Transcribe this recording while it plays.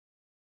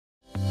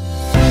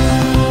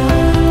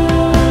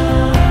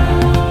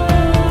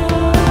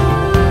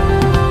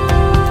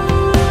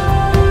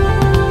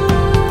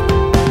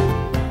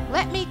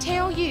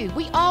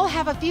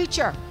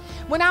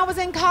When I was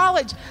in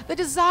college, the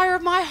desire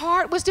of my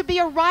heart was to be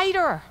a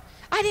writer.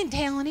 I didn't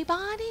tell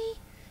anybody.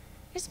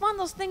 It's one of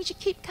those things you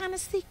keep kind of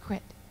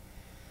secret.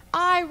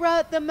 I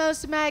wrote the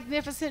most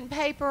magnificent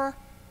paper.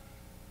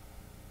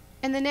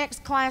 And the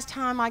next class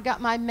time, I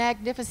got my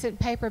magnificent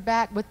paper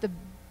back with the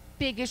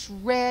biggest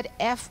red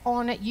F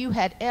on it you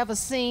had ever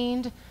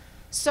seen,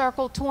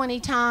 circled 20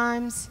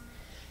 times.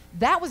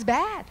 That was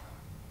bad.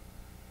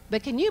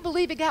 But can you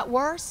believe it got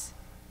worse?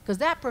 Because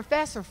that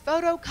professor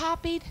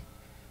photocopied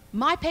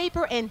my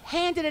paper and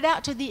handed it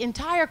out to the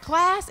entire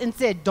class and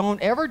said,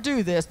 "Don't ever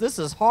do this. This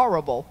is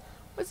horrible."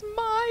 It was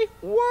my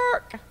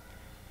work.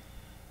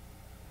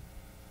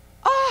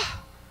 Ah,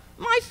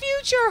 my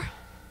future.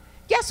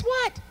 Guess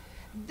what?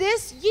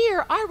 This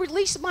year, I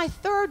released my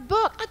 3rd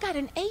book. I got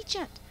an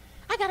agent.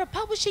 I got a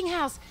publishing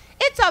house.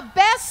 It's a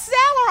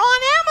bestseller on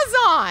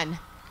Amazon.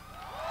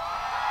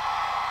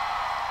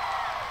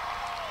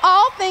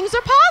 All things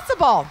are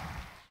possible.